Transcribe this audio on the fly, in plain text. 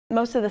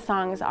Most of the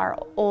songs are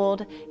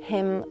old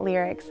hymn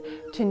lyrics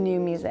to new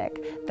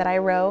music that I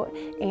wrote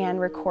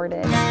and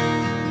recorded.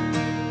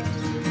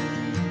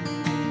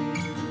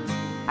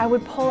 I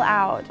would pull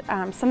out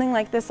something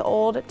like this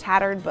old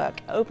tattered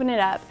book, open it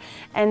up,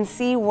 and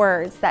see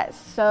words that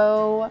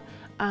so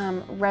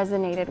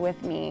resonated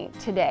with me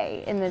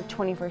today in the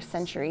 21st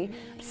century.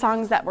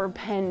 Songs that were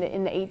penned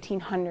in the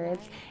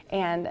 1800s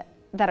and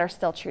that are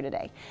still true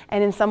today.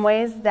 And in some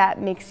ways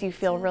that makes you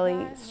feel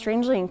really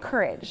strangely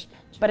encouraged,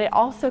 but it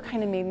also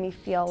kind of made me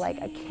feel like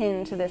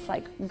akin to this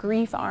like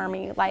grief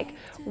army, like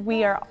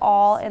we are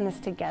all in this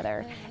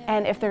together.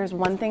 And if there's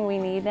one thing we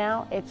need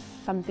now, it's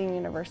something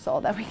universal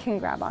that we can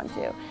grab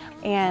onto.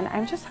 And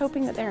I'm just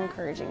hoping that they're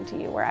encouraging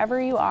to you wherever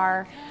you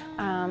are,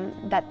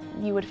 that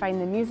you would find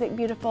the music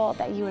beautiful,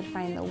 that you would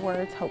find the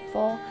words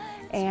hopeful,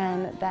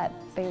 and that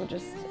they would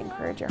just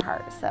encourage your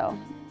heart. So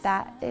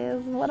that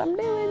is what I'm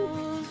doing.